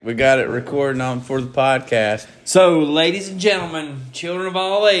We got it recording on for the podcast. So, ladies and gentlemen, children of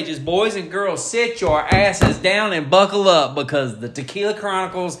all ages, boys and girls, sit your asses down and buckle up because the Tequila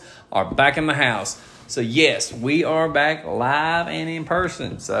Chronicles are back in the house. So, yes, we are back live and in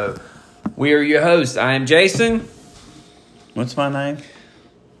person. So, we are your hosts. I am Jason. What's my name?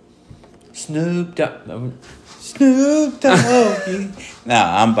 Snoop Dogg. Snoop Dogg. No,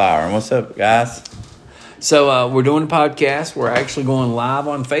 I'm Byron. What's up, guys? So, we're doing a podcast. We're actually going live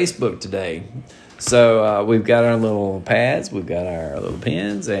on Facebook today. So, we've got our little pads, we've got our little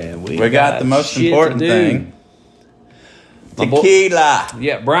pens, and we got the most important thing. Tequila.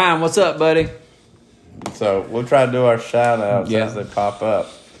 Yeah, Brian, what's up, buddy? So, we'll try to do our shout-outs as they pop up.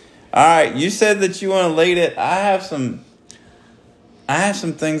 All right, you said that you want to lead it. I have some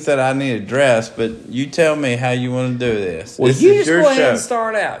things that I need to address, but you tell me how you want to do this. Well, this you is just your go ahead show. and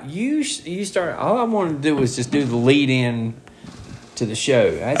start out. You start. All I wanted to do was just do the lead in to the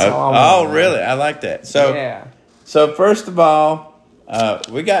show. That's all I wanted. Oh, really? I like that. So, yeah. So first of all,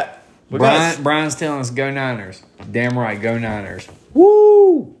 we got Brian's telling us go Niners. Damn right, go Niners.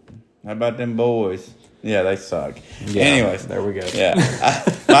 Woo! How about them boys? Yeah, they suck. Yeah, anyways, there we go. Yeah,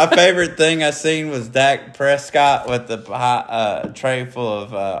 my favorite thing I seen was Dak Prescott with the tray full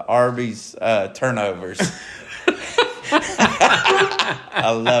of Arby's turnovers. I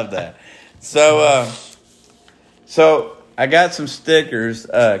love that. So I got some stickers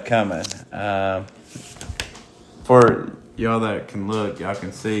coming for y'all that can look. Y'all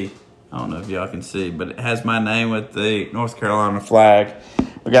can see. I don't know if y'all can see, but it has my name with the North Carolina flag.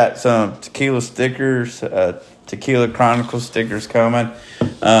 We got some tequila stickers, Tequila Chronicles stickers coming.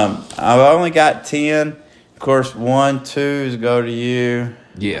 I've only got 10. Of course, 1, 2 is go to you.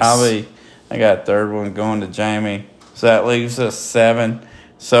 Yes. I got a third one going to Jamie. So that leaves us 7.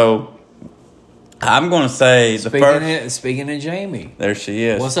 So I'm going to say Speaking of Jamie. There she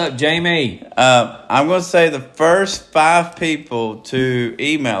is. What's up, Jamie? I'm going to say the first 5 people to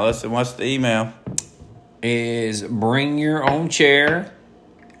email us. And what's the email? Is bring your own chair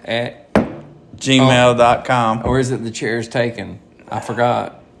at gmail.com. Or is it the chair's taken? I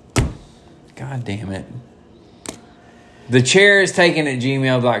forgot. God damn it. The chair is taken at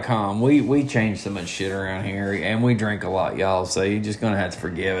gmail.com. We change so much shit around here, and we drink a lot, y'all, so you're just going to have to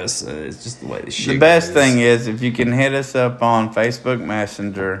forgive us. It's just the way the shit The best goes. thing is if you can hit us up on Facebook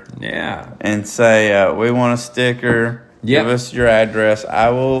Messenger and say, we want a sticker, give us your address.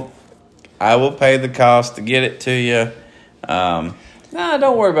 I will pay the cost to get it to you. No,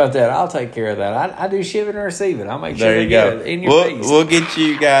 don't worry about that. I'll take care of that. I do shipping and receiving. I'll make sure There you get go. it in your face. We'll get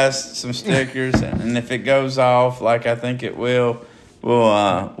you guys some stickers, and if it goes off like I think it will,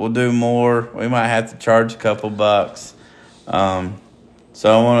 we'll do more. We might have to charge a couple bucks. So I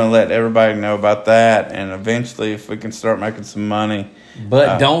want to let everybody know about that, and eventually, if we can start making some money.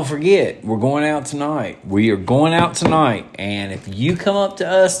 But don't forget, we're going out tonight. We are going out tonight, and if you come up to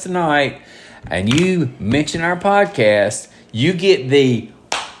us tonight and you mention our podcast, you get the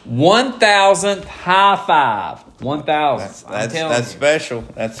 1,000th high five. 1,000. That's special.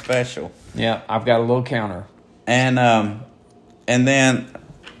 That's special. Yeah, I've got a little counter. And then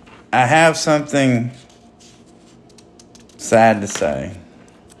I have something sad to say.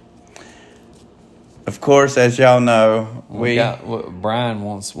 Of course, as y'all know, Brian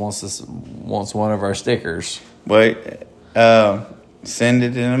wants one of our stickers. Send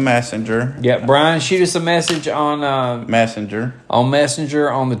it in a messenger. Yeah, Brian, shoot us a message on Messenger. On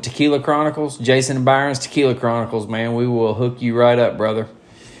Messenger on the Tequila Chronicles, Jason and Byron's Tequila Chronicles. Man, we will hook you right up, brother.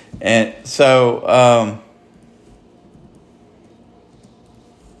 And so,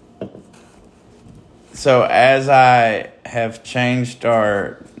 as I have changed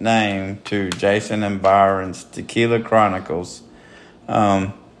our name to Jason and Byron's Tequila Chronicles,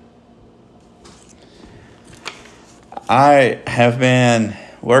 I have been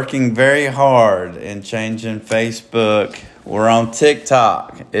working very hard in changing Facebook. We're on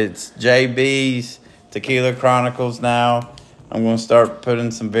TikTok. It's JB's Tequila Chronicles now. I'm going to start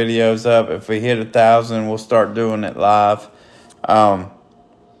putting some videos up. If we hit 1,000, we'll start doing it live. I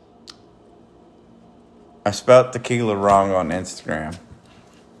spelled tequila wrong on Instagram.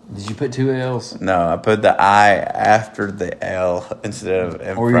 Did you put 2 L's? No, I put the I after the L instead of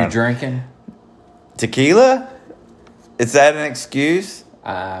in Or front. you drinking? Tequila? Is that an excuse?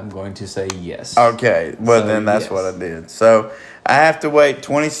 I'm going to say yes. Okay, well So, then that's yes. what I did. So I have to wait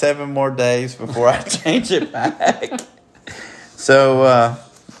 27 more days before I change it back. So,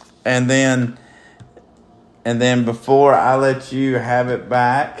 and then before I let you have it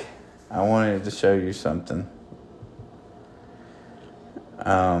back, I wanted to show you something.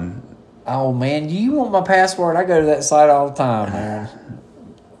 Oh, man, do you want my password? I go to that site all the time, man.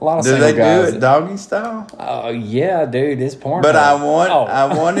 of Do single they guys. do it doggy style? Oh yeah, dude, it's porn. But I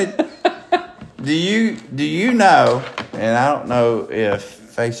Oh. wanted. Do you know? And I don't know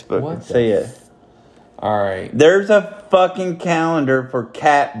if Facebook What can the see it. All right. There's a fucking calendar for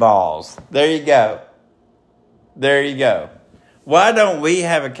cat balls. There you go. There you go. Why don't we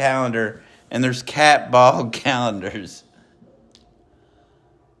have a calendar and there's cat ball calendars?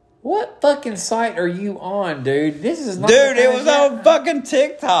 What fucking site are you on, dude? This is not. Dude, it was on fucking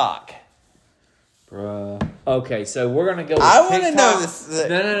TikTok. Bruh. Okay, so we're gonna go with I want to TikTok. know this.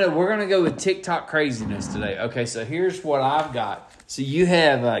 No. We're gonna go with TikTok craziness today. Okay, so here's what I've got. So you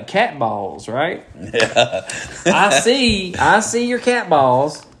have cat balls, right? Yeah. I see your cat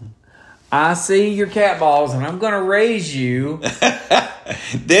balls. I see your cat balls, and I'm gonna raise you.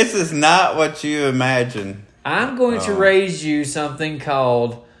 This is not what you imagine. I'm going to raise you something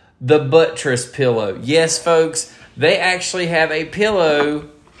called the buttress pillow. Yes, folks, they actually have a pillow.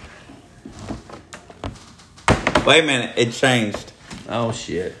 Wait a minute, it changed. Oh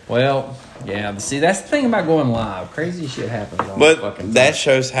shit. Well, yeah. See, that's the thing about going live. Crazy shit happens all the But fucking time. that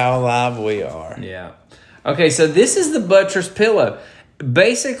shows how live we are. Yeah. Okay, so this is the buttress pillow.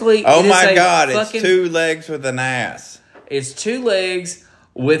 Basically, Oh it is my a God, fucking, it's 2 legs with an ass. It's 2 legs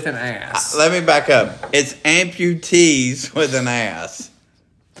with an ass. Let me back up. It's amputees with an ass.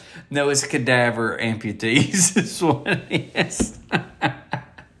 No, it's cadaver amputees. Is what it is.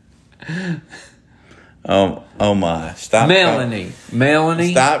 Oh my. Stop. Melanie.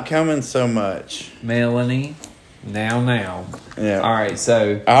 Stop coming so much. Melanie. Now. Yeah. All right,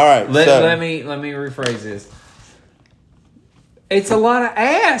 so All right. let me rephrase this. It's a lot of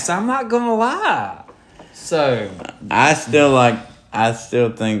ass. I'm not gonna lie. So I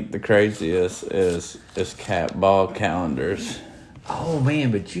still think the craziest is cat ball calendars. oh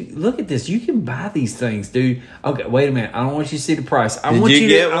man, but you look at this. You can buy these things, dude. Okay, wait a minute. I don't want you to see the price. I want Did you you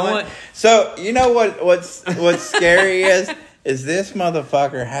get to. I one? want, So you know what's scary is this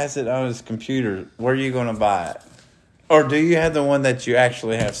motherfucker has it on his computer. Where are you gonna buy it? Or do you have the one that you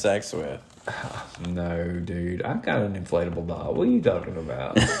actually have sex with? no, dude. I've got an inflatable doll. What are you talking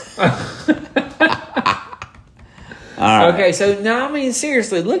about? All right. Okay, so now I mean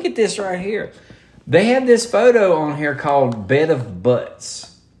seriously, look at this right here. They have this photo on here called Bed of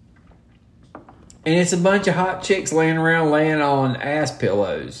Butts. And it's a bunch of hot chicks laying around laying on ass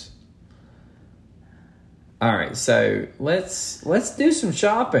pillows. All right, so let's do some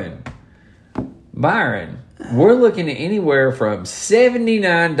shopping. Byron, we're looking at anywhere from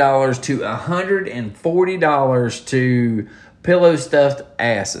 $79 to $140 to pillow stuffed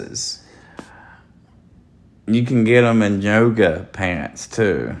asses. You can get them in yoga pants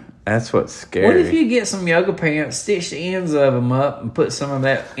too. That's what's scary. What if you get some yoga pants, stitch the ends of them up, and put some of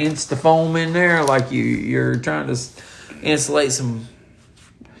that Instafoam in there, like you're trying to insulate some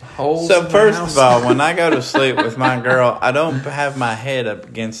holes? So in the first house? of all, when I go to sleep with my girl, I don't have my head up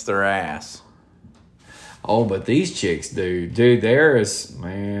against their ass. Oh, but these chicks do. Dude, there is,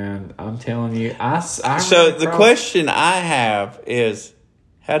 man, I'm telling you. I So the question I have is,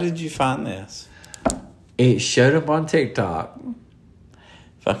 how did you find this? It showed up on TikTok.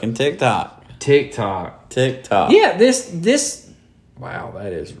 Fucking TikTok. TikTok. Yeah, this. Wow,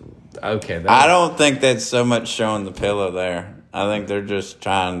 that is okay. I don't think that's so much showing the pillow there. I think they're just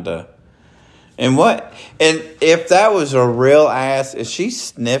trying to. And if that was a real ass, is she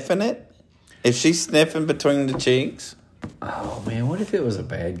sniffing it? Is she sniffing between the cheeks? Oh man, what if it was a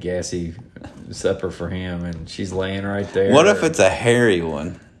bad gassy supper for him and she's laying right there? What if it's a hairy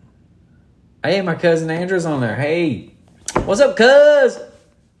one? Hey, my cousin Andrew's on there. Hey, what's up, cuz?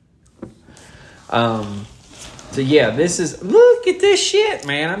 So yeah, look at this shit,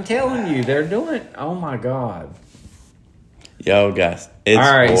 man. I'm telling you, they're doing. Oh my god. Yo, guys, it's all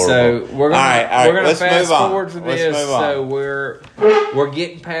right, horrible. so we're gonna Let's fast move on. forward to Let's this. move on. So we're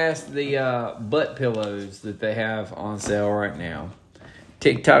getting past the butt pillows that they have on sale right now.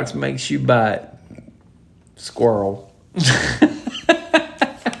 TikToks makes you bite squirrel.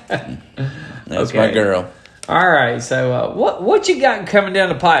 That's my girl. All right, so what you got coming down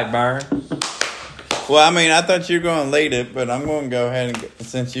the pipe, Byron? Well, I mean, I thought you were going to lead it, but I'm going to go ahead and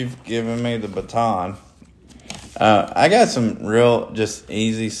since you've given me the baton. I got some real just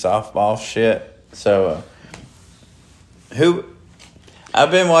easy softball shit. So,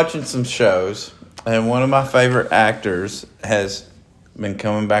 I've been watching some shows, and one of my favorite actors has been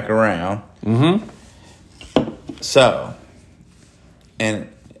coming back around. Mm-hmm. So, and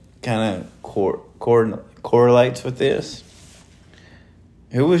kind of correlates with this.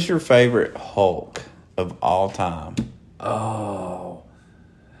 Who was your favorite Hulk of all time? Oh,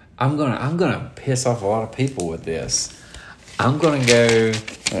 I'm gonna piss off a lot of people with this. I'm gonna go.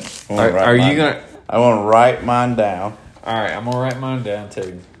 Are you gonna? I want to write mine down. All right, I'm gonna write mine down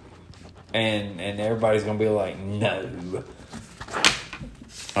too. And everybody's gonna be like, no.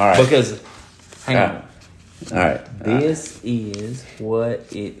 All right. Because, hang on. All right. This is what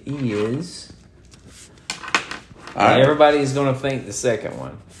it is. All right. Everybody's gonna think the second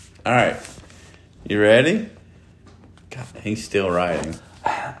one. All right. You ready? God, he's still writing.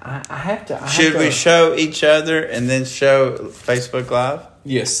 I have to. Should we show each other and then show Facebook Live?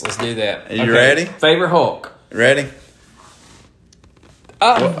 Yes, let's do that. Are you ready? Favorite Hulk. Ready?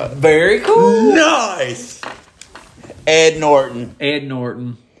 Very cool. Nice. Ed Norton. Ed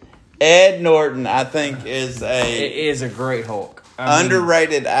Norton. Ed Norton, I think, is It is a great Hulk.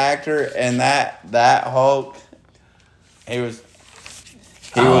 underrated actor, and that Hulk, he was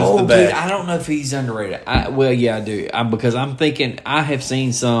the best. Dude, I don't know if he's underrated. Yeah, I do. Because I'm thinking, I have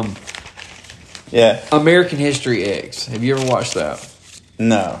seen some American History X. Have you ever watched that?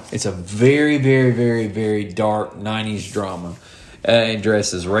 No. It's a very, very, very, very dark 90s drama. It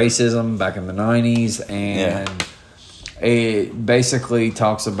addresses racism back in the 90s, and it basically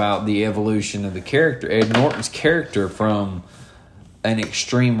talks about the evolution of the character, Ed Norton's character, from an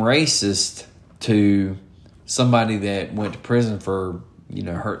extreme racist to somebody that went to prison for,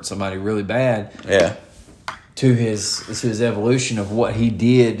 hurt somebody really bad. Yeah. To his evolution of what he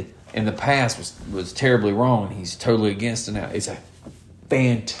did in the past was terribly wrong, and he's totally against it now. It's a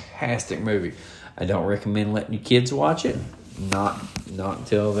fantastic movie. I don't recommend letting your kids watch it. Not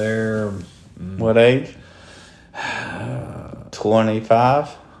until they're what age? 25.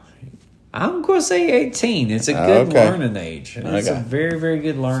 I'm going to say 18. It's a good learning age. It's a very, very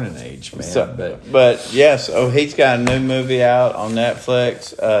good learning age, man. So, but yes, he's got a new movie out on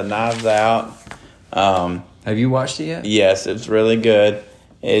Netflix, Knives Out. Have you watched it yet? Yes, it's really good.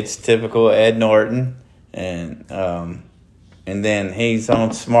 It's typical Ed Norton, and then he's on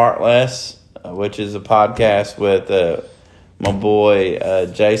Smartless, which is a podcast with my boy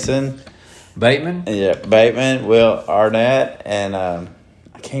Jason Bateman. Yeah, Bateman, Will Arnett, and I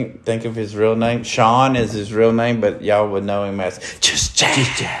can't think of his real name. Sean is his real name, but y'all would know him as Just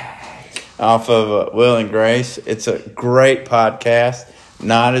Jack. Off of Will and Grace. It's a great podcast.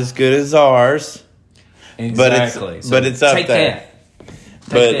 Not as good as ours. Exactly. But it's up take there.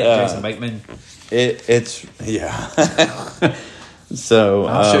 Take that, Jason Bateman. It's So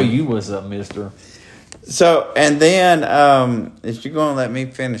I'll show you what's up, mister. So, and then, if you're going to let me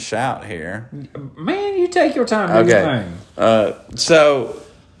finish out here. Man, you take your time. Okay. So,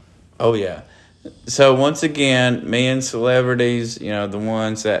 once again, me and celebrities, the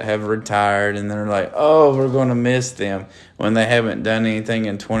ones that have retired, and they're like, oh, we're going to miss them when they haven't done anything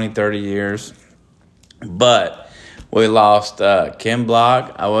in 20, 30 years. But we lost Ken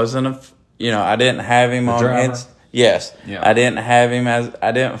Block. I wasn't I didn't have him on Instagram. Yes. Yeah. I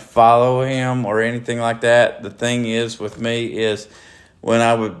didn't follow him or anything like that. The thing is with me is when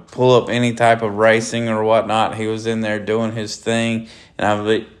I would pull up any type of racing or whatnot, he was in there doing his thing, and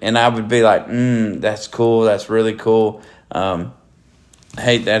I would be like, that's cool. That's really cool.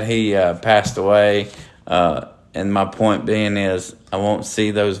 Hate that he passed away. And my point being is I won't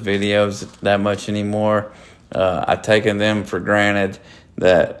see those videos that much anymore. I've taken them for granted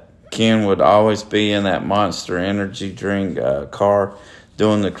that Ken would always be in that Monster Energy drink car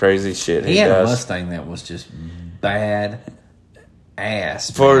doing the crazy shit he does. He had a Mustang that was just bad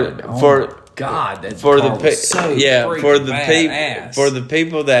ass. For the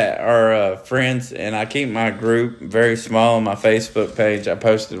people that are friends, and I keep my group very small on my Facebook page. I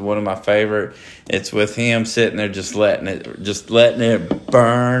posted one of my favorite. It's with him sitting there just letting it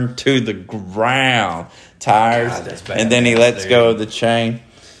burn to the ground, tires, God, and then he lets go of the chain.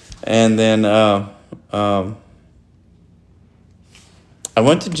 And then I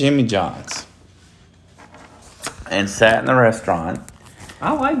went to Jimmy John's and sat in the restaurant.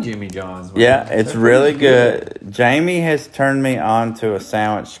 I like Jimmy John's. Yeah, it's really good. Jamie has turned me on to a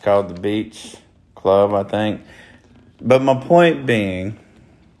sandwich called the Beach Club, I think. But my point being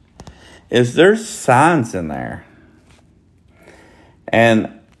is there's signs in there.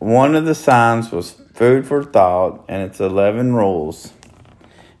 And one of the signs was food for thought, and it's 11 rules.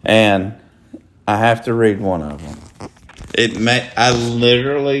 And I have to read one of them. I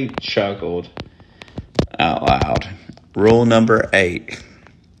literally chuckled out loud. Rule number 8.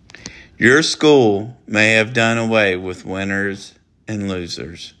 Your school may have done away with winners and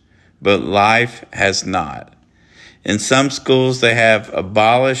losers, but life has not. In some schools, they have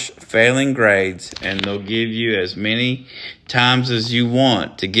abolished failing grades, and they'll give you as many times as you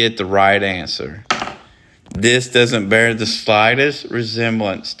want to get the right answer. This doesn't bear the slightest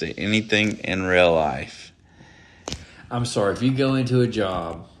resemblance to anything in real life. I'm sorry, if you go into a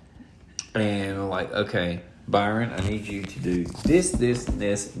job and like, okay, Byron, I need you to do this, this, and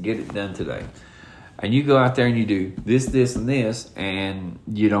this, and get it done today. And you go out there and you do this, this, and this, and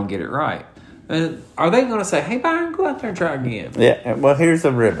you don't get it right. Are they going to say, hey, Byron, go out there and try again? Yeah, well, here's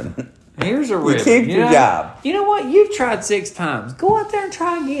a ribbon. Here's a ribbon. You keep your job. You know what? You've tried 6 times. Go out there and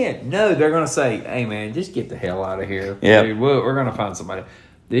try again. No, they're going to say, hey, man, just get the hell out of here. Yeah. We're going to find somebody.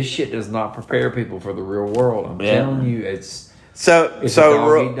 This shit does not prepare people for the real world. I'm telling you, it's a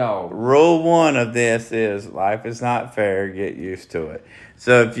dog eat dog. Rule 1 of this is life is not fair. Get used to it.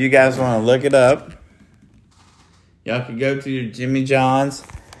 So if you guys want to look it up, y'all can go to your Jimmy John's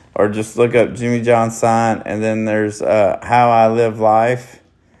or just look up Jimmy John's sign, and then there's How I Live Life.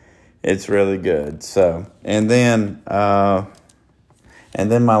 It's really good. So, and then my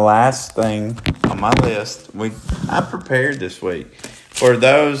last thing on my list, I prepared this week. For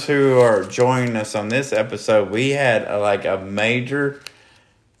those who are joining us on this episode, we had a major,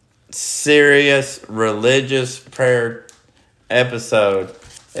 serious, religious prayer episode.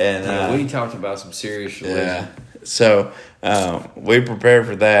 And we talked about some serious religion. Yeah. So we prepared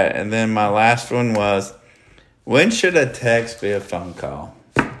for that. And then my last one was, when should a text be a phone call?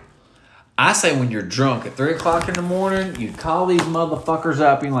 I say when you're drunk at 3 o'clock in the morning, you call these motherfuckers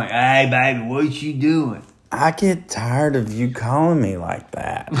up and you're like, hey, baby, what you doing? I get tired of you calling me like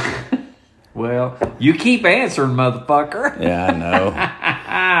that. Well, you keep answering, motherfucker. Yeah,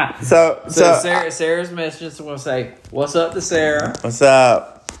 I know. So Sarah's message will say, what's up to Sarah? What's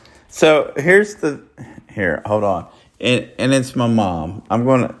up? So here, hold on. And it's my mom.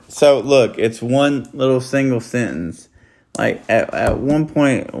 So look, it's one little single sentence. Like at one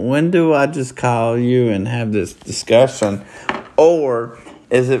point, when do I just call you and have this discussion? Or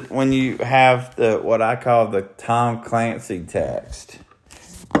is it when you have what I call the Tom Clancy text?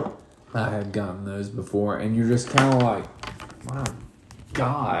 I had gotten those before, and you're just kind of like, my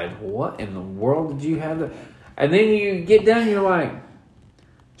God, what in the world did you have to... And then you get done, you're like...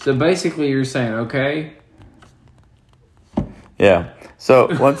 So basically you're saying, okay. Yeah. So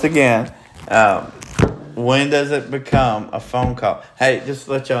once again, when does it become a phone call? Hey, just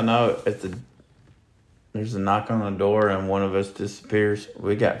to let y'all know, there's a knock on the door and one of us disappears,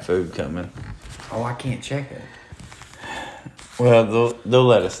 we got food coming. Oh, I can't check it. Well, they'll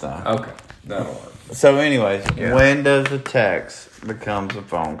let us know. Okay, that'll work. So anyways, when does a text becomes a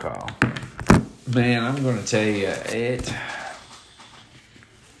phone call? Man, I'm going to tell you, it...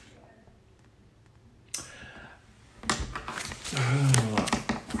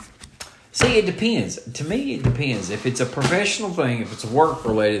 See, it depends. To me, it depends. If it's a professional thing, if it's a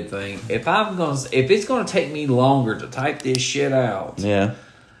work-related thing, if it's going to take me longer to type this shit out, yeah,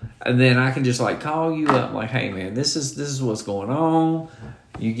 and then I can just call you up, like, hey man, this is what's going on.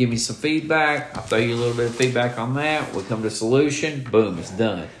 You give me some feedback. I'll throw you a little bit of feedback on that. We come to a solution. Boom, it's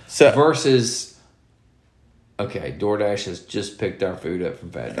done. So versus, okay, DoorDash has just picked our food up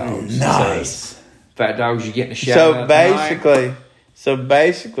from Fat Dogs. Nice. So, Fat Dogs, you getting a shout out tonight? So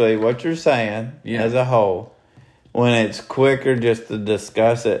basically, what you're saying as a whole, when it's quicker just to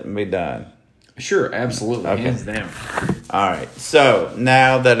discuss it and be done. Sure, absolutely. Okay. Hands down. All right. So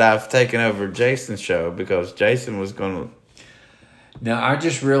now that I've taken over Jason's show, because Jason was going to... Now, I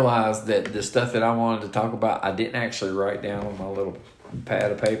just realized that the stuff that I wanted to talk about, I didn't actually write down on my little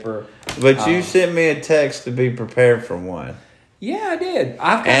pad of paper. But you sent me a text to be prepared for one. Yeah, I did.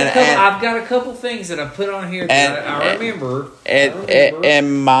 I've got a couple things that I put on here that I remember.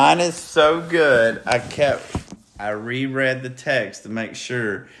 And mine is so good. I reread the text to make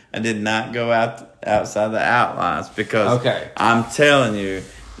sure I did not go outside the outlines, because I'm telling you,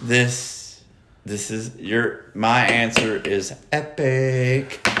 my answer is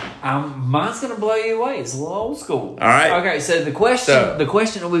epic. Mine's gonna blow you away. It's a little old school. All right. Okay, so the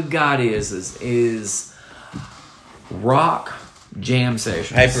question that we've got is rock jam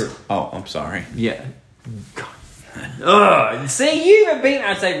sessions. I'm sorry. Yeah. See, you even beat.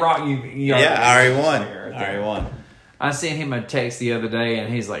 I say rock. I already won. I sent him a text the other day,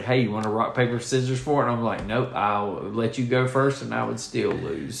 and he's like, "Hey, you want to rock paper scissors for it?" And I'm like, "Nope, I'll let you go first, and I would still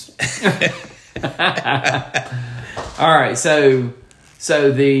lose." All right, so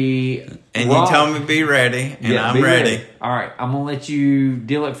the you told me to be ready, and I'm ready. All right, I'm gonna let you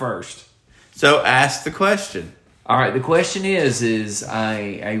deal it first. So ask the question. All right, the question is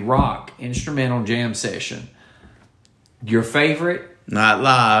a rock instrumental jam session. Your favorite? Not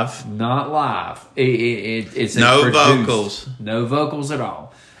live. Not live. It's no produced. vocals. No vocals at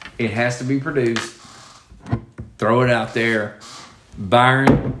all. It has to be produced. Throw it out there.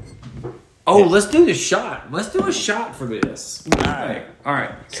 Byron, Oh, let's do the shot. Let's do a shot for this. All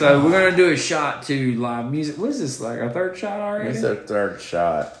right. So we're gonna do a shot to live music. What is this, like our third shot already? It's our third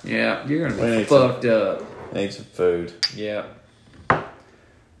shot. Yeah, you're gonna be fucked up. Need some food. Yeah.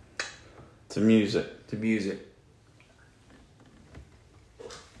 To music.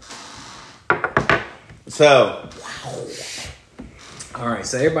 So. All right.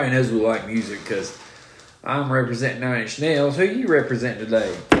 So everybody knows we like music because I'm representing 9 Inch Nails. Who you represent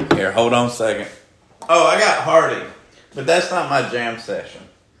today? Here, hold on a second. Oh, I got Hardy, but that's not my jam session.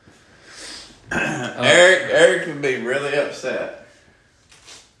 Eric would be really upset.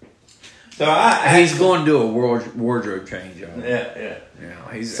 So he's going to do a wardrobe change. Yeah.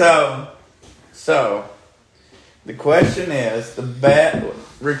 He's so the question is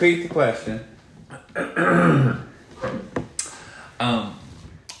repeat the question.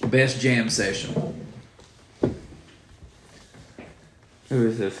 Best jam session. Who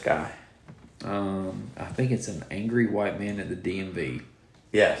is this guy? I think it's an angry white man at the DMV.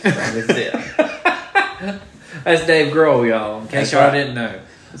 Yes, that is it. That's Dave Grohl, y'all. In case y'all didn't know.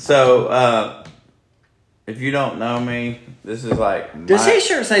 So, if you don't know me, this is like. Does his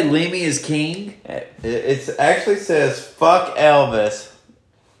shirt say "Lemmy is king"? It actually says "Fuck Elvis,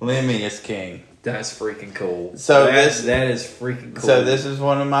 Lemmy is king." That's freaking cool. So that is freaking cool. So this is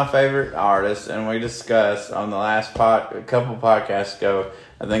one of my favorite artists, and we discussed on the last a couple podcasts ago.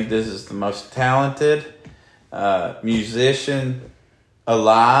 I think this is the most talented musician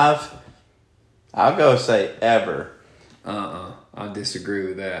alive. I'll go say ever. I disagree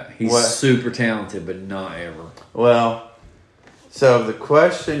with that. He's super talented, but not ever. Well, so the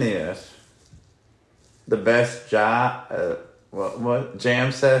question is, the best jam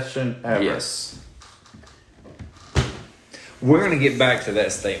session ever? Yes. We're going to get back to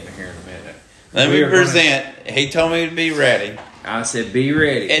that statement here in a minute. Let me present. He told me to be ready. I said be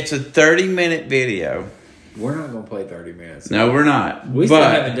ready. It's a 30-minute video. We're not going to play 30 minutes. No, we're not. We still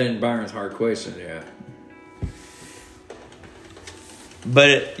haven't done Byron's hard question yet.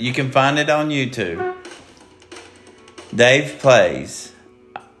 But you can find it on YouTube. Dave plays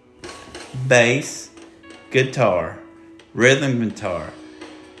bass, guitar, rhythm guitar,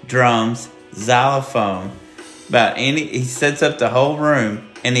 drums, xylophone. He sets up the whole room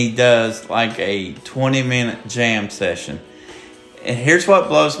and he does like a 20-minute jam session. And here's what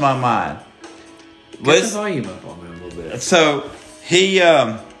blows my mind. Get the volume up on that a little bit. So he's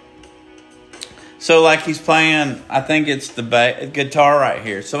playing, I think it's the guitar right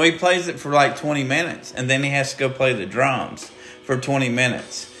here. So he plays it for like 20 minutes and then he has to go play the drums for 20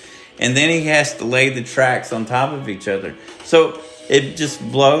 minutes. And then he has to lay the tracks on top of each other. So it just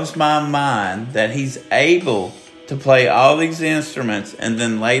blows my mind that he's able to play all these instruments and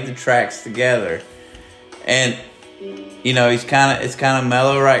then lay the tracks together. And it's kind of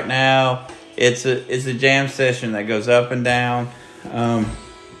mellow right now. It's a jam session that goes up and down.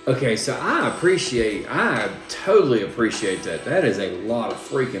 Okay, so I totally appreciate that. That is a lot of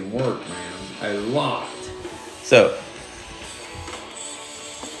freaking work, man. A lot.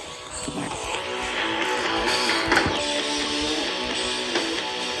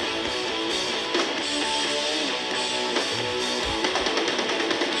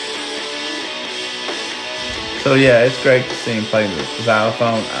 So yeah, it's great to see him play the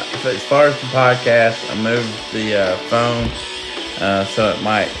xylophone. As far as the podcast, I moved the phone so it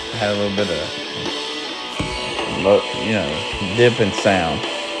might have a little bit of, dip in sound.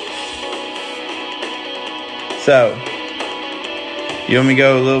 So, you want me to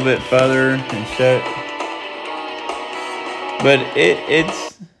go a little bit further and show? But it's.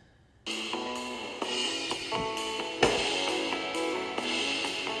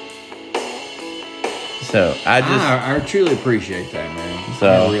 So I truly appreciate that, man. So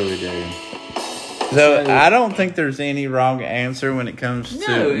I really do. So I don't think there's any wrong answer when it comes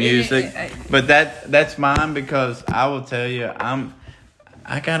to music, but that's mine because I will tell you I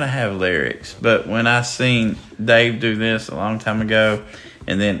gotta have lyrics. But when I seen Dave do this a long time ago,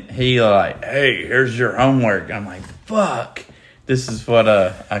 and then he like, hey, here's your homework. I'm like, fuck. This is what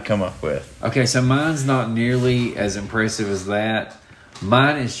I come up with. Okay, so mine's not nearly as impressive as that.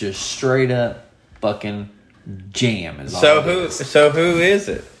 Mine is just straight up fucking jam. So who is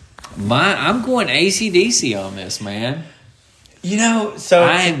it? I'm going AC/DC on this, man. So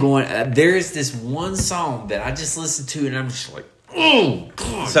I am going. There's this one song that I just listened to, and I'm just like, oh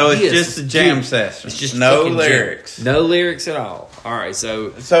god. So it's just a jam session. It's just no lyrics. Jam. No lyrics at all. All right.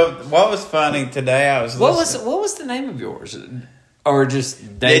 So what was funny today? I was listening. What was the name of yours? Or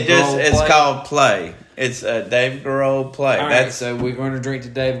just Dave Grohl? It's called Play. It's Dave Grohl Play. All right, so we're going to drink to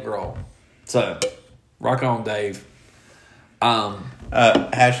Dave Grohl. So, rock on, Dave.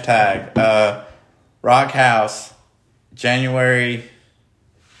 Hashtag Rock House, January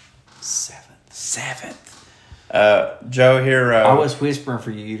 7th. Joe Hero. I was whispering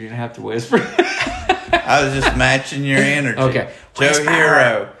for you. You didn't have to whisper. I was just matching your energy. Okay. Joe Whisper.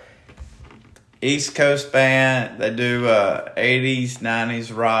 Hero. East Coast band. They do 80s,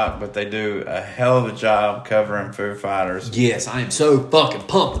 90s rock, but they do a hell of a job covering Foo Fighters. Yes, I am so fucking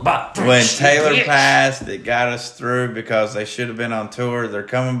pumped about that. When Taylor passed, it got us through because they should have been on tour. They're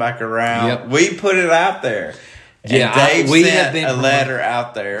coming back around. Yep. We put it out there. And Yeah, Dave we sent have been a letter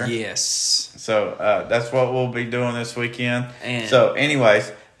out there. Yes. So that's what we'll be doing this weekend. And so,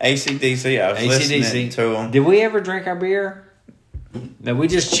 anyways, AC/DC, I was listening to them. Did we ever drink our beer? No, we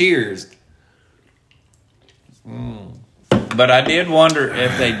just cheers. But I did wonder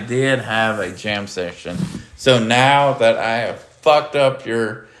if they did have a jam session. So now that I have fucked up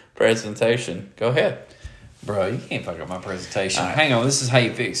your presentation, go ahead. Bro, you can't fuck up my presentation. Right. Hang on, this is how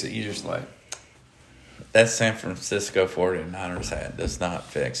you fix it. You just like... That San Francisco 49ers hat does not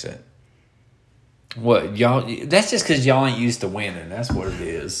fix it. What, y'all... That's just because y'all ain't used to winning. That's what it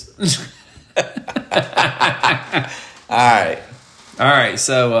is. All right. All right,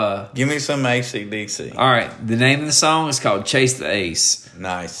 so... Give me some AC/DC. all right, the name of the song is called Chase the Ace.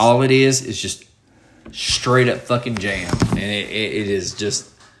 Nice. All it is just straight up fucking jam. And it is just...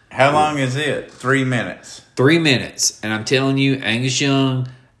 How long is it? 3 minutes. 3 minutes. And I'm telling you, Angus Young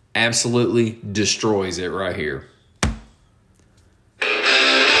absolutely destroys it right here.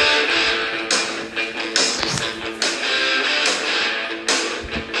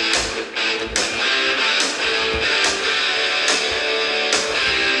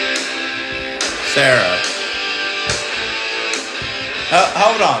 Sarah.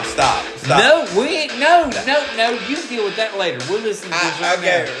 Hold on. Stop. No, we ain't. No. You deal with that later. We'll listen to this right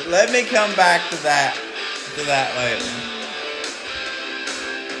Okay, now. let me come back to that later.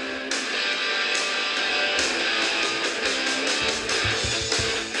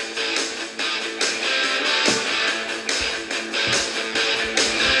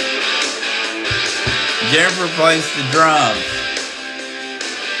 Jennifer plays the drums.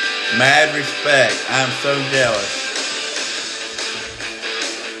 Mad respect. I'm so jealous.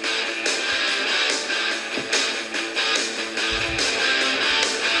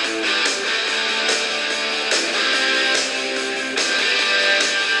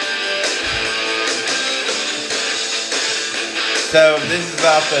 So this is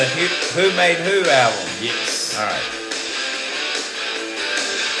off the Who Made Who album. Yes. All right.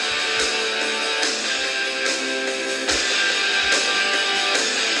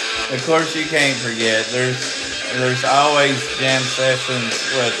 Of course, you can't forget. There's always jam sessions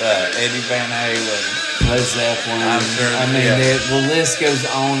with Eddie Van Halen. Led Zeppelin. I'm sure. I mean, the list goes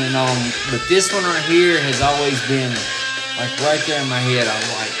on and on. But this one right here has always been like right there in my head. I'm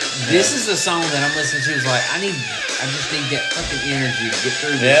like, this is the song that I'm listening to. It's like I just need that fucking energy to get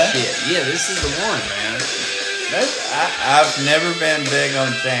through this shit. Yeah, this is the one, man. I've never been big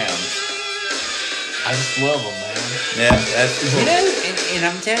on jams. I just love them, man. Yeah, that's cool. You know, and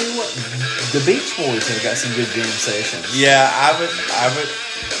I'm telling you what, the Beach Boys have got some good jam sessions. Yeah, I would.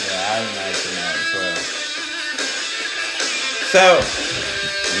 Yeah, I imagine that as well. So,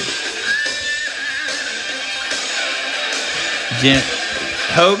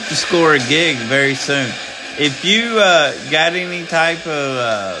 hope to score a gig very soon. If you got any type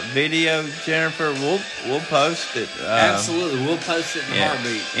of video, Jennifer, we'll post it. Absolutely, we'll post it in a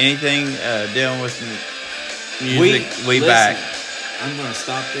heartbeat. Anything dealing with music, we back. I'm going to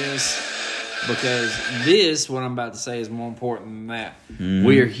stop this because what I'm about to say is more important than that. Mm-hmm.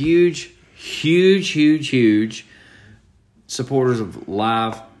 We are huge supporters of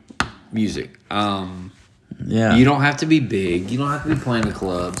live music. You don't have to be big. You don't have to be playing the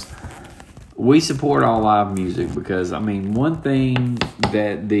clubs. We support all live music because, I mean, one thing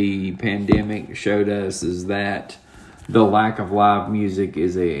that the pandemic showed us is that the lack of live music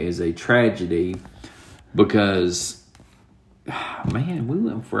is a tragedy because, man, we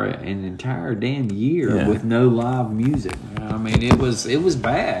went for an entire damn year with no live music. I mean, it was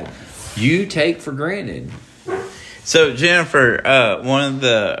bad. You take for granted. So, Jennifer, one of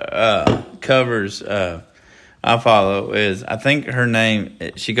the covers I follow is, I think her name,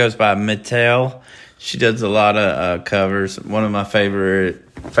 she goes by Mattel. She does a lot of covers. One of my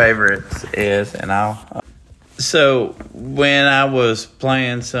favorites is, so when I was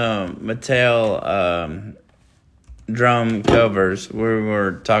playing some Mattel drum covers, we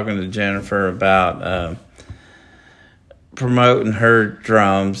were talking to Jennifer about promoting her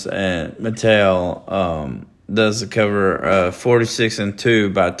drums, and Mattel, 46 and 2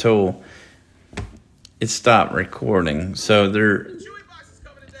 by Tool. it stopped recording. So there.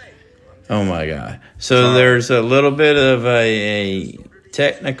 Oh my God! So there's a little bit of a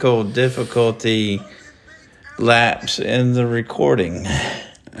technical difficulty lapse in the recording.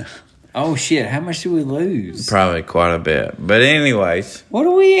 Oh shit! How much did we lose? Probably quite a bit. But anyways, what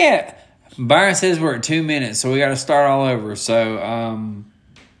are we at? Byron says we're at 2 minutes, so we got to start all over. So,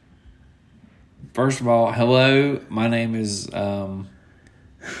 first of all, hello. My name is.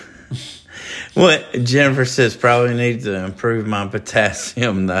 What Jennifer says, probably need to improve my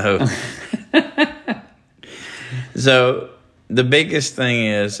potassium though. So the biggest thing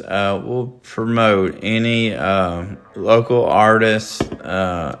is we'll promote any local artists,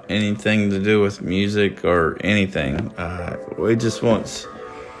 anything to do with music or anything. We just want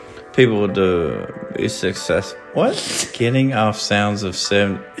people to be successful. What? Getting off sounds of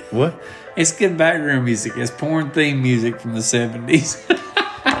 70. What? It's good background music. It's porn theme music from the 70s.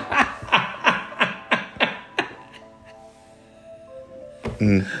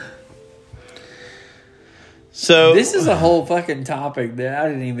 So this is a whole fucking topic that I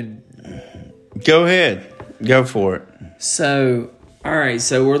didn't even. Go ahead. Go for it. So, all right.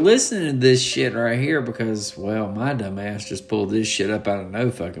 So we're listening to this shit right here because, well, my dumb ass just pulled this shit up out of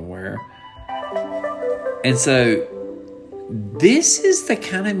no fucking where. And so this is the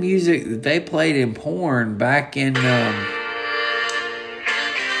kind of music that they played in porn back in the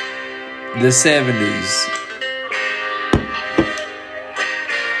 70s.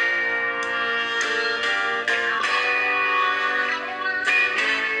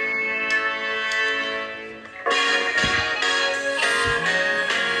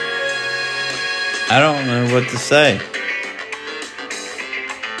 I don't know what to say.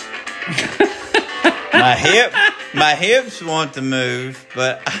 My hips want to move,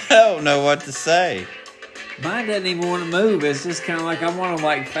 but I don't know what to say. Mine doesn't even want to move. It's just kind of like I want to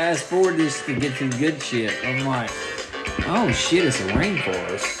like fast forward this to get to the good shit. I'm like, oh shit, it's a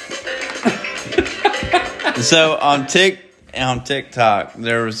rainforest. So on TikTok,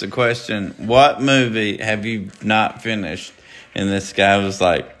 there was a question: what movie have you not finished? And this guy was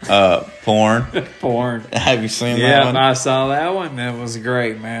like, porn. Porn. Have you seen that one? Yeah, I saw that one. That was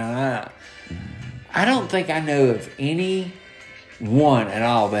great, man. I don't think I know of any one at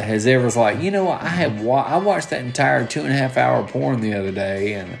all that has ever was like, you know what, I watched that entire 2.5 hour porn the other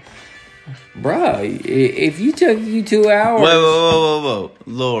day, and bruh, if you took you 2 hours. Whoa.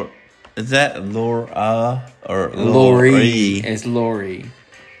 Laura. Is that Laura or Lori? It's Lori.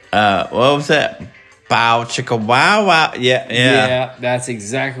 What was that? Bow chicka wow wow. Yeah. Yeah, that's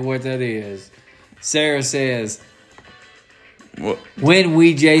exactly what that is. Sarah says, what? When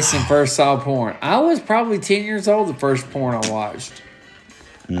we, Jason, first saw porn, I was probably 10 years old the first porn I watched.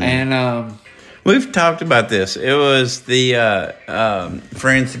 And we've talked about this. It was the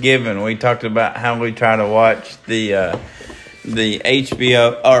Friendsgiving. We talked about how we try to watch the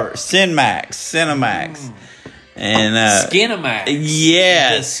HBO or Cinemax. And Skinamax.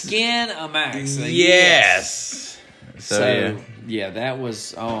 Yes. The Skinamax. Yes. So yeah, that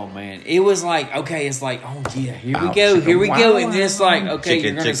was, oh man. It was like, okay, it's like, oh yeah, here we go. And then it's like, okay,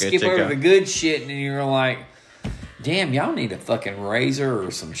 you're going to skip over the good shit. And then you're like, damn, y'all need a fucking razor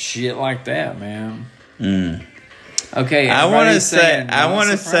or some shit like that, man. Okay, I want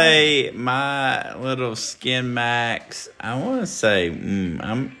to say my little Skinamax. I want to say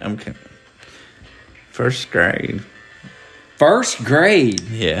I'm first grade. First grade?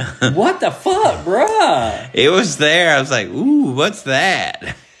 Yeah. What the fuck, bruh? It was there. I was like, ooh, what's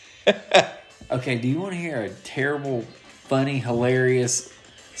that? Okay, do you want to hear a terrible, funny, hilarious,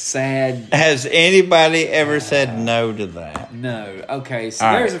 sad... Has anybody ever said no to that? No. Okay, so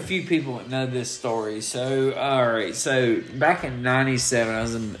there's a few people that know this story. So, all right. So, back in 97,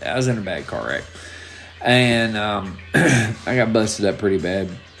 I was in a bad car wreck. And I got busted up pretty bad.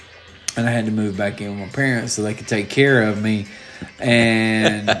 And I had to move back in with my parents so they could take care of me.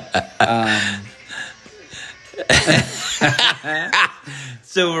 And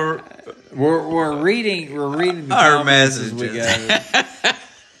so we're reading the our messages as we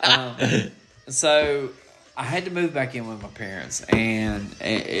go. So I had to move back in with my parents, and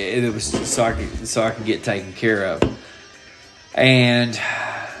it was so I could get taken care of. And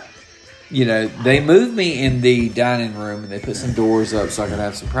you know, they moved me in the dining room, and they put some doors up so I could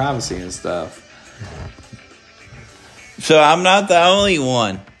have some privacy and stuff. So I'm not the only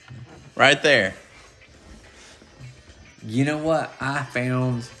one. Right there. You know what? I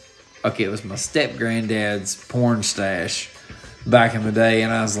found... Okay, it was my step-granddad's porn stash back in the day,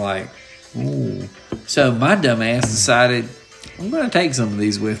 and I was like, ooh. So my dumb ass decided, I'm going to take some of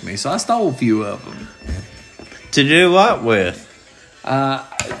these with me. So I stole a few of them. To do what with? A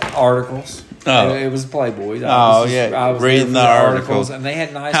articles. Oh. It was Playboy. Yeah. I was Reading there the for articles. and they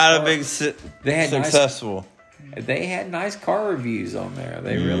had nice. How to car- be They had nice- successful. They had nice car reviews on there.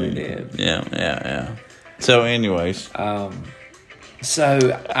 They really did. Yeah. So, anyways.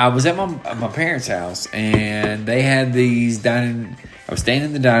 So I was at my parents' house, and they had these dining. I was staying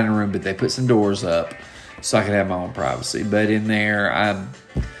in the dining room, but they put some doors up so I could have my own privacy. But in there, I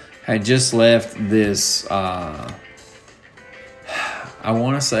had just left this. I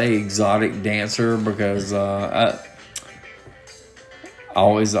want to say exotic dancer because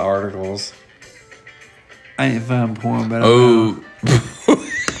always the articles. I didn't find porn, but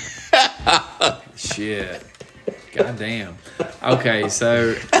shit. Goddamn. Okay,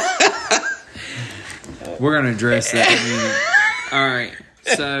 so we're gonna address that in a minute. All right,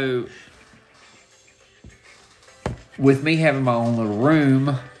 so with me having my own little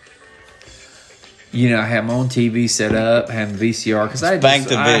room, you know, I had my own TV set up, having VCR because I had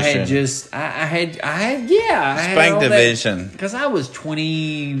Spank-Division. because I was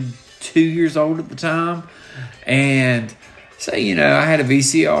 22 years old at the time, and so you know I had a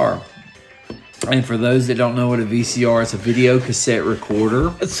VCR. And for those that don't know what a VCR is, a video cassette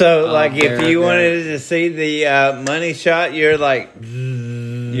recorder. So, like, if you wanted to see the money shot, you're like,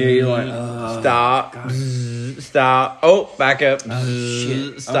 you're like, stop, stop. Oh, back up.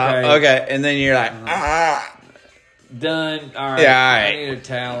 Shit. Stop. Okay. And then you're like, done. All right. Yeah, all right. I need a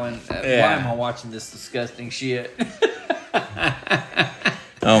towel. And, Why am I watching this disgusting shit?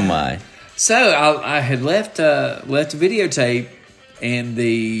 Oh my. So I had left a videotape in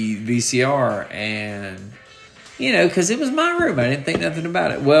the VCR, and you know, because it was my room, I didn't think nothing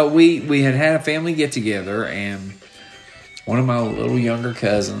about it. Well, we had a family get together, and one of my little younger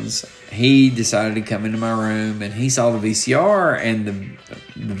cousins, he decided to come into my room, and he saw the VCR, and the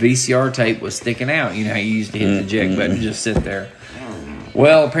VCR tape was sticking out. You know how you used to hit the eject button and just sit there.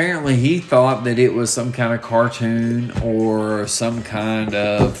 Well, apparently he thought that it was some kind of cartoon or some kind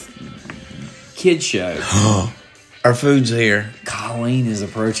of kid show. Our food's here. Colleen is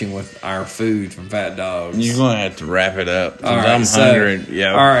approaching with our food from Fat Dogs. You're going to have to wrap it up. All right, I'm hungry.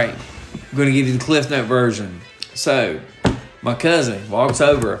 Yeah. All right. I'm going to give you the Cliff Note version. So, my cousin walks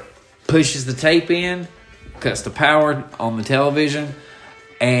over, pushes the tape in, cuts the power on the television,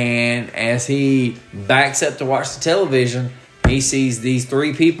 and as he backs up to watch the television, he sees these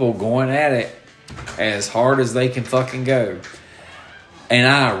three people going at it as hard as they can fucking go. And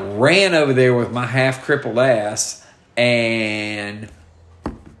I ran over there with my half-crippled ass and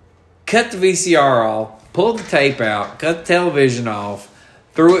cut the VCR off, pulled the tape out, cut the television off,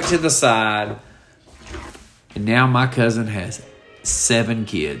 threw it to the side, and now my cousin has 7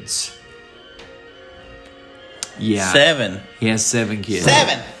 kids. Yeah. 7. He has 7 kids.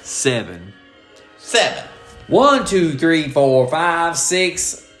 7. 1, 2, 3, 4, 5,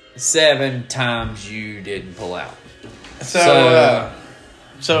 6, 7 times you didn't pull out. So,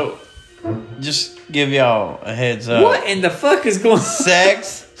 just give y'all a heads up. What in the fuck is going on?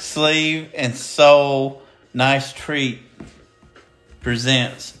 Sex, Sleeve, and Soul Nice Treat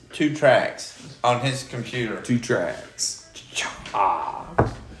presents 2 tracks on his computer. 2 tracks.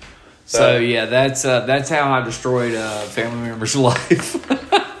 So yeah, that's how I destroyed a family member's life.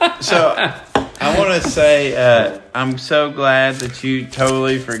 So I want to say I'm so glad that you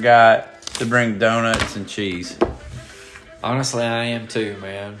totally forgot to bring donuts and cheese. Honestly, I am too,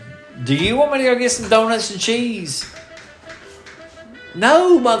 man. Do you want me to go get some donuts and cheese?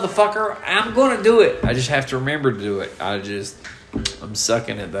 No, motherfucker. I'm going to do it. I just have to remember to do it. I'm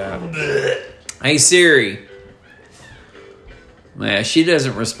sucking at that. Hey, Siri. Man, she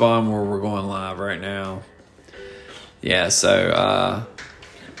doesn't respond where we're going live right now. Yeah, so...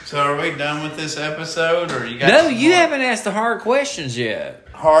 So are we done with this episode, or you got? No, you haven't asked the hard questions yet.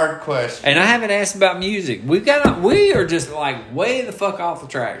 Hard question. And I haven't asked about music. We are just like way the fuck off the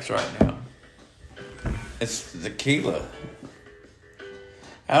tracks right now. It's tequila.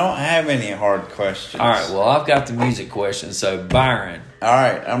 I don't have any hard questions. All right, well, I've got the music questions. So, Byron. All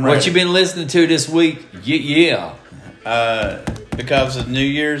right, I'm ready. What you been listening to this week? Yeah. Because of New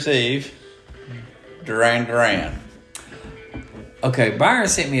Year's Eve, Duran Duran. Okay, Byron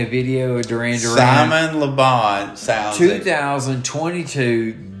sent me a video of Duran Duran. Simon Le Bon sounds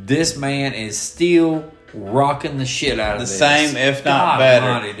 2022. This man is still rocking the shit out of the this. same, if not God better.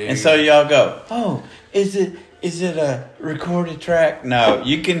 Almighty, dude. And so y'all go, oh, is it a recorded track? No,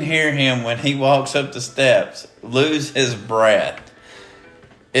 you can hear him when he walks up the steps, lose his breath.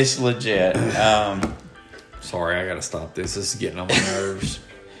 It's legit. Sorry, I gotta stop this. This is getting on my nerves.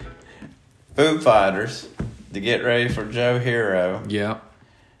 Foo Fighters to get ready for Joe Hero. Yeah.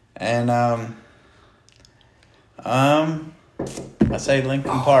 And I say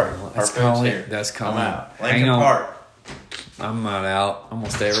Lincoln Park. Let's Our call food's it. here. That's call I'm it. out. Hang Lincoln on. Park. I'm not out. I'm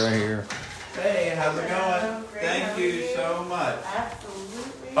gonna stay right here. Hey, how's it going? Great. Thank you so much.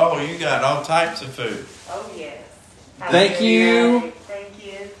 Absolutely. Oh, you got all types of food. Oh, yes. Thank you. Thank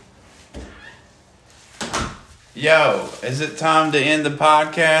you. Yo, is it time to end the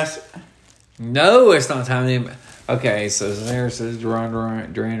podcast? No, it's not time to. Okay, so Sarah says Duran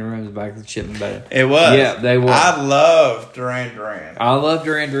Duran is back to the chipping bed. It was. Yeah, they were. I love Duran Duran. I love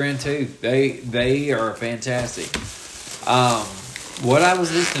Duran Duran too. They are fantastic. What I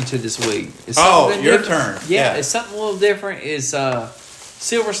was listening to this week is something your different. turn. Yeah, Yeah. it's something a little different. Is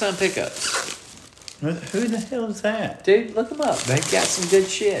Silver Sun Pickups. Who the hell is that? Dude, look them up. They've got some good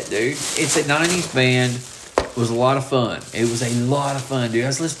shit, dude. It's a 90s band. It was a lot of fun. It was a lot of fun, dude. I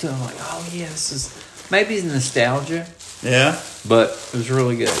was listening to them like, oh yeah, this is maybe it's nostalgia, Yeah. but it was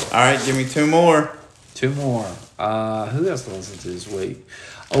really good. All right, give me two more. Two more. Who else to listen to this week?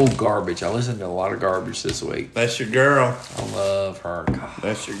 Oh, Garbage. I listened to a lot of Garbage this week. That's your girl. I love her. God.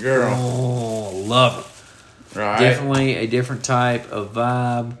 That's your girl. Oh, love it. Right. Definitely a different type of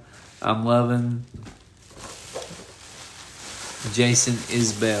vibe. I'm loving Jason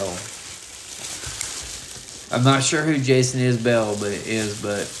Isbell. I'm not sure who Jason Isbell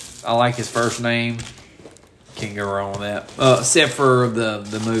but I like his first name. Can't go wrong with that. Except for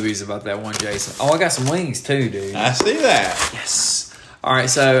the movies about that one Jason. Oh, I got some wings too, dude. I see that. Yes. All right,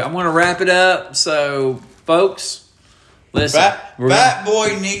 so I'm going to wrap it up. So, folks, listen. Fat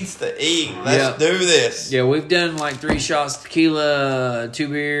boy needs to eat. Let's do this. Yeah, we've done like 3 shots of tequila, 2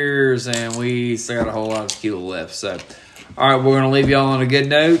 beers, and we still got a whole lot of tequila left. So, all right, we're going to leave y'all on a good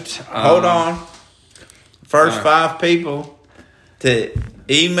note. Hold on. First all right. 5 people to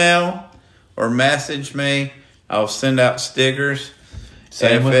email or message me, I'll send out stickers.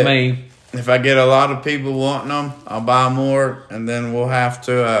 Same with me. If I get a lot of people wanting them, I'll buy more, and then we'll have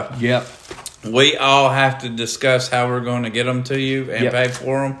to. Yep. We all have to discuss how we're going to get them to you and pay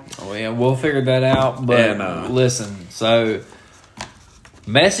for them. Oh, yeah, we'll figure that out. But And, listen, so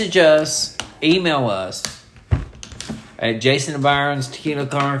message us, email us at Jason and Byron's Tequila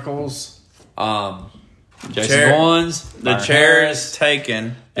Chronicles. Jason Goins. The chair is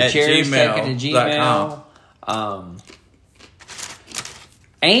taken at gmail.com.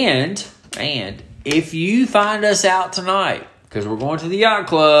 And if you find us out tonight, because we're going to the yacht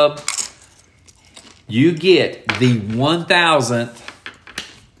club, you get the 1000th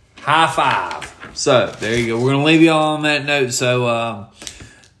high five. So there you go. We're going to leave you all on that note. So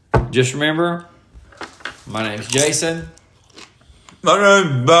just remember, my name's Jason. My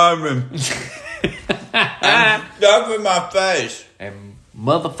name's Byron. Stuff in my face. And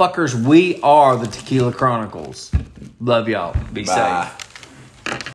motherfuckers, we are the Tequila Chronicles. Love y'all. Be Bye. safe.